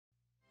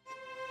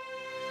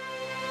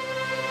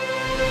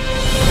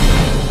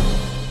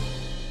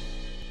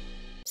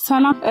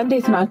ሰላም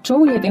እንዴት ናችሁ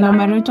የጤና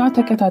መረጃ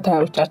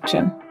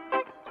ተከታታዮቻችን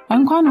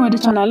እንኳን ወደ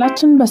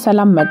ቻናላችን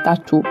በሰላም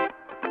መጣችሁ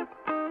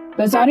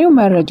በዛሬው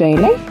መረጃዬ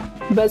ላይ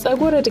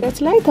በፀጉር እድገት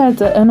ላይ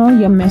ተፅዕኖ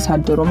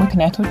የሚያሳድሩ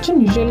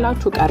ምክንያቶችን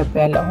ይዤላችሁ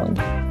ቀርቤያለሁ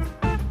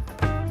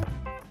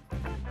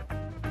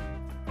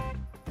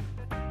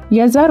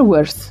የዘር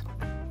ውርስ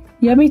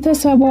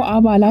የቤተሰቡ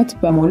አባላት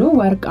በሙሉ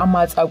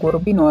ወርቃማ ፀጉር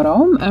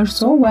ቢኖረውም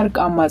እርሶ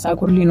ወርቃማ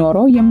ፀጉር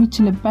ሊኖረው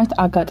የሚችልበት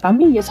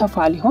አጋጣሚ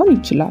የሰፋ ሊሆን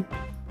ይችላል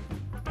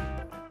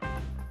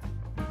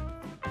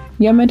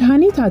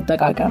የመድኃኒት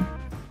አጠቃቀም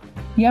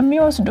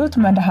የሚወስዱት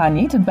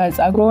መድኃኒት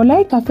በፀጉሩ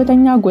ላይ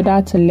ከፍተኛ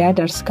ጉዳት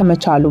ሊያደርስ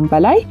ከመቻሉም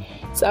በላይ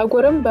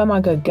ፀጉርን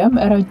በማገገም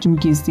ረጅም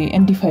ጊዜ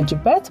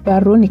እንዲፈጅበት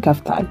በሩን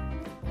ይከፍታል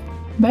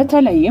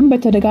በተለይም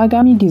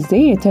በተደጋጋሚ ጊዜ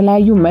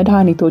የተለያዩ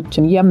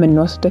መድኃኒቶችን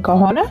የምንወስድ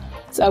ከሆነ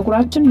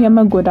ፀጉራችን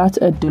የመጎዳት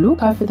እድሉ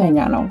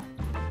ከፍተኛ ነው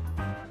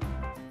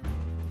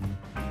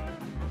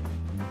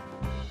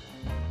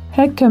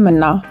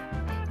ህክምና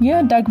ይህ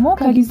ደግሞ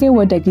ከጊዜ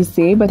ወደ ጊዜ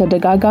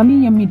በተደጋጋሚ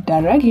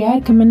የሚደረግ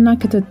የህክምና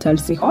ክትትል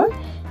ሲሆን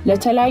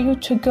ለተለያዩ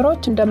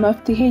ችግሮች እንደ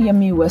መፍትሄ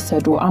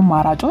የሚወሰዱ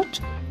አማራጮች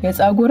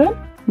የፀጉርን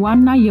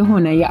ዋና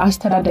የሆነ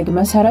የአስተዳደግ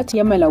መሰረት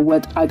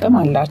የመለወጥ አቅም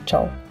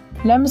አላቸው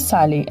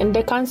ለምሳሌ እንደ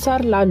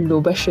ካንሰር ላሉ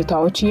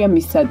በሽታዎች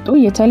የሚሰጡ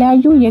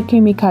የተለያዩ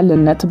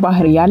የኬሚካልነት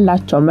ባህሪ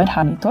ያላቸው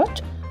መድኃኒቶች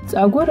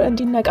ፀጉር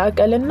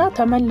እንዲነቃቀልና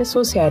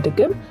ተመልሶ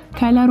ሲያድግም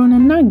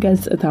ከለሩንና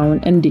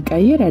ገጽታውን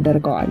እንዲቀይር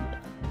ያደርገዋል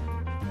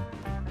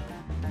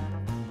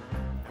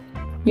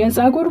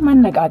የፀጉር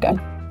መነቃቀል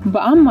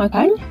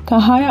በአማካኝ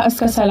ከ20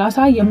 እስከ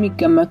 30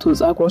 የሚገመቱ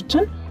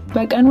ፀጉሮችን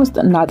በቀን ውስጥ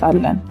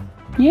እናጣለን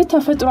ይህ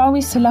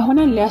ተፈጥሯዊ ስለሆነ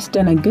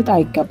ሊያስደነግጥ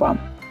አይገባም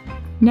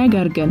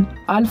ነገር ግን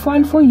አልፎ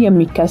አልፎ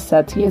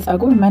የሚከሰት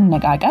የፀጉር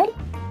መነቃቀል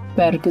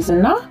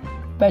በእርግዝና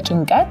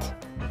በጭንቀት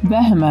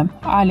በህመም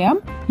አሊያም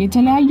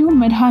የተለያዩ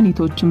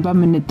መድኃኒቶችን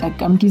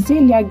በመንጠቀም ጊዜ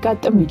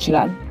ሊያጋጥም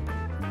ይችላል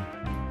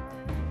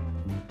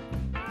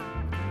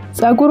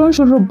ፀጉሩን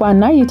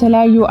ሽሩባና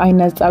የተለያዩ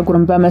አይነት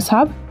ፀጉርን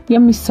በመሳብ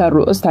የሚሰሩ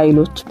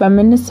ስታይሎች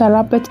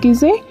በመንሰራበት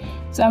ጊዜ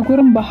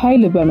ፀጉርን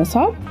በኃይል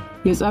በመሳብ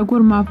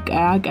የፀጉር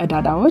ማብቀያ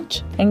ቀዳዳዎች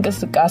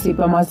እንቅስቃሴ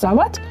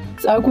በማዛባት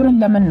ፀጉርን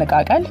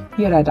ለመነቃቀል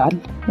ይረዳል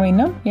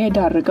ወይንም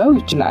ሊያዳርገው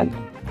ይችላል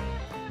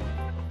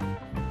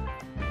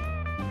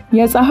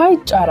የፀሐይ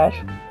ጨረር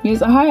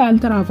የፀሐይ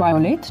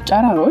አልትራቫዮሌት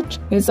ጨረሮች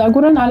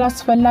የፀጉርን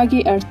አላስፈላጊ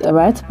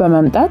እርጥበት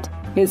በመምጠት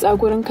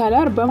የፀጉርን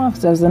ከለር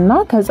በማፍዘዝና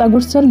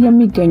ከፀጉር ስር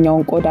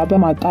የሚገኘውን ቆዳ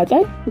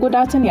በማቃጠል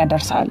ጉዳትን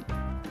ያደርሳል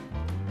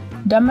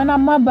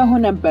ደመናማ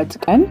በሆነበት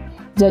ቀን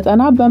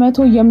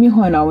 90%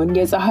 የሚሆነውን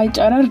የፀሐይ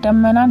ጨረር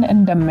ደመናን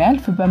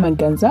እንደሚያልፍ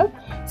በመገንዘብ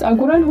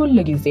ፀጉርን ሁሉ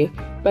ጊዜ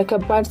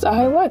በከባድ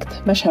ፀሐይ ወቅት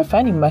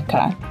መሸፈን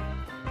ይመከራል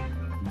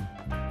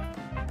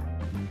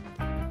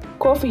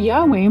ኮፍያ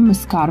ወይም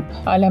ስካርፕ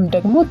አለም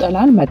ደግሞ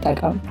ጥላን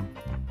መጠቀም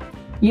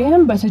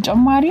ይህም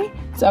በተጨማሪ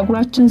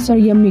ፀጉራችን ስር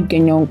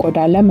የሚገኘውን ቆዳ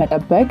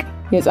ለመጠበቅ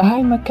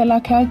የፀሐይ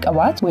መከላከያ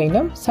ቅባት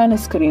ወይንም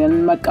ሰንስክሪንን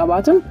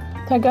መቀባትም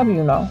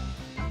ተገቢው ነው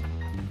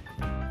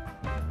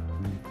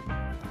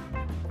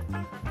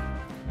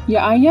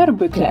የአየር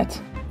ብክለት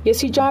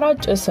የሲጃራ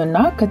ጭስና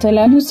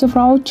ከተለያዩ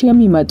ስፍራዎች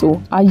የሚመጡ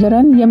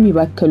አየርን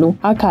የሚበክሉ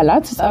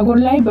አካላት ፀጉር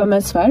ላይ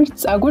በመስፈር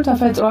ፀጉር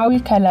ተፈጥሯዊ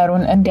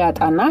ከለሩን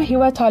እንዲያጣና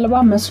ህይወት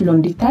አልባ መስሎ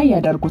እንዲታይ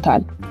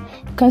ያደርጉታል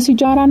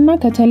ከሲጃራና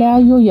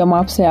ከተለያዩ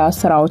የማብሰያ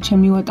ስራዎች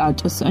የሚወጣ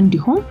ጭስ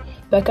እንዲሁም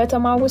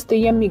በከተማ ውስጥ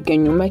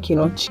የሚገኙ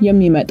መኪኖች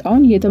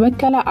የሚመጣውን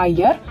የተበከለ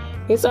አየር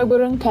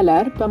የፀጉርን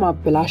ከለር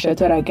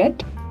በማብላሸት ረገድ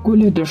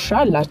ጉልህ ድርሻ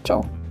አላቸው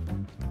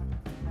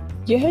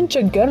ይህን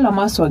ችግር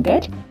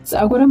ለማስወገድ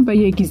ፀጉርን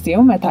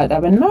በየጊዜው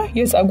መታጠብና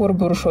የፀጉር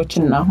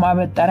ብሩሾችና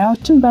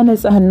ማበጠሪያዎችን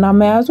በንጽህና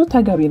መያዙ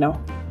ተገቢ ነው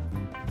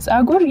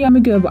ፀጉር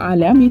የምግብ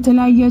አለም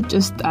የተለያየ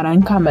ጭስ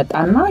ጠረን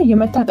ካመጣና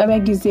የመታጠቢያ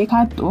ጊዜ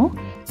ካጡ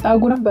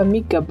ፀጉርን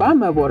በሚገባ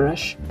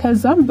መቦረሽ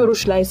ከዛም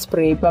ብሩሽ ላይ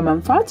ስፕሬይ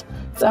በመንፋት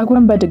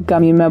ፀጉርን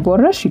በድጋሚ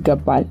መቦረሽ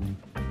ይገባል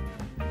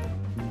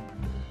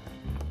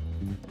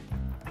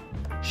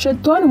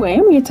ሽቶን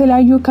ወይም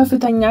የተለያዩ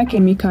ከፍተኛ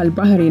ኬሚካል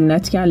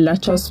ባህሪነት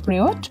ያላቸው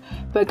ስፕሬዎች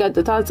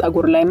በቀጥታ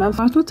ፀጉር ላይ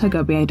መንፋቱ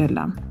ተገቢ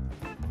አይደለም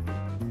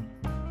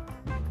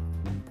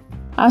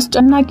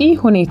አስጨናቂ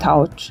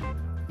ሁኔታዎች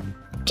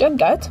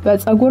ጭንቀት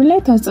በፀጉር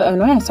ላይ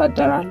ተፅዕኖ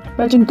ያሳድራል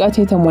በጭንቀት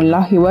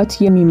የተሞላ ህይወት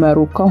የሚመሩ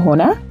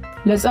ከሆነ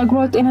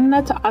ለፀጉር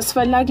ጤንነት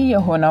አስፈላጊ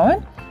የሆነውን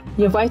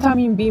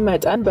የቫይታሚን ቢ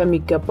መጠን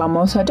በሚገባ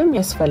መውሰድም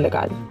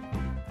ያስፈልጋል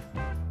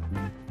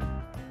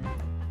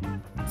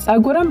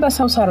ፀጉርን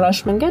በሰው ሰራሽ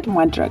መንገድ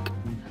ማድረግ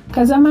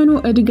ከዘመኑ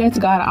እድገት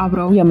ጋር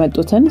አብረው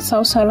የመጡትን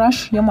ሰው ሰራሽ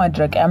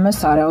የማድረቂያ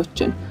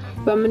መሳሪያዎችን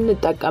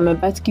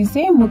በመንጠቀምበት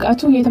ጊዜ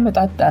ሙቀቱ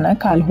የተመጣጠነ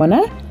ካልሆነ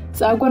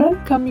ፀጉርን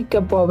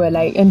ከሚገባው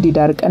በላይ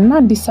እንዲደርቅና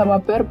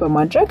እንዲሰባበር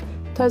በማድረግ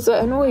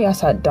ተፅዕኖ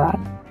ያሳድራል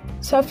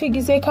ሰፊ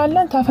ጊዜ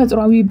ካለን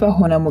ተፈጥሯዊ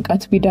በሆነ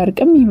ሙቀት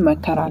ቢደርቅም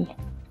ይመከራል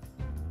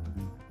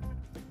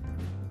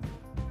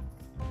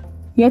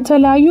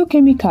የተለያዩ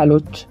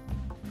ኬሚካሎች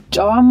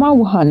ጨዋማ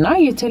ውሃና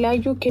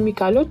የተለያዩ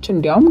ኬሚካሎች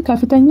እንዲያውም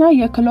ከፍተኛ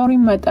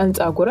የክሎሪን መጠን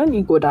ፀጉርን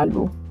ይጎዳሉ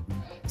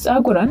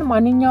ፀጉርን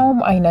ማንኛውም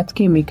አይነት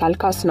ኬሚካል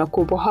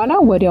ካስነኩ በኋላ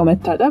ወዲያው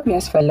መታጠብ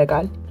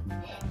ያስፈልጋል።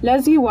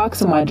 ለዚህ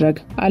ዋክስ ማድረግ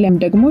አለም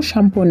ደግሞ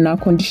ሻምፖና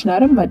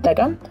ኮንዲሽነርን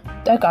መጠቀም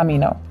ጠቃሚ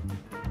ነው።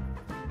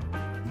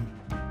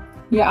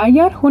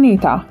 የአየር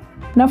ሁኔታ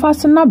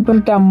ነፋስና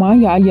ብርዳማ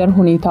የአየር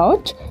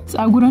ሁኔታዎች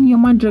ፀጉርን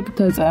የማድረግ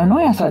ተፅዕኖ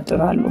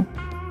ያሳድራሉ።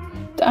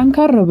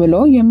 ጠንከር ብሎ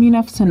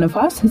የሚነፍስ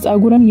ንፋስ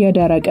ፀጉርን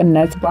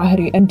የደረቅነት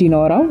ባህሪ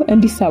እንዲኖረው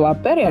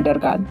እንዲሰባበር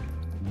ያደርጋል።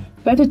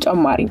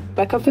 በተጨማሪ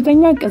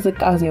በከፍተኛ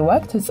ቅዝቃዜ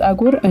ወቅት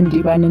ፀጉር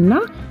እንዲበንና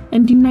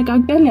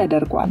እንዲነቃቀል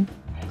ያደርጋል።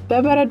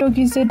 በበረዶ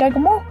ጊዜ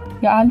ደግሞ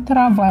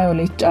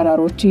የአልትራቫዮሌት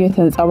ጨረሮች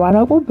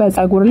የተንጸባረቁ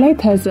በፀጉር ላይ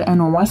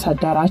ተፅዕኖ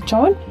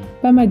ማሳደራቸውን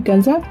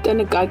በመገንዘብ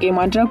ጥንቃቄ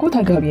ማድረጉ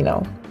ተገቢ ነው።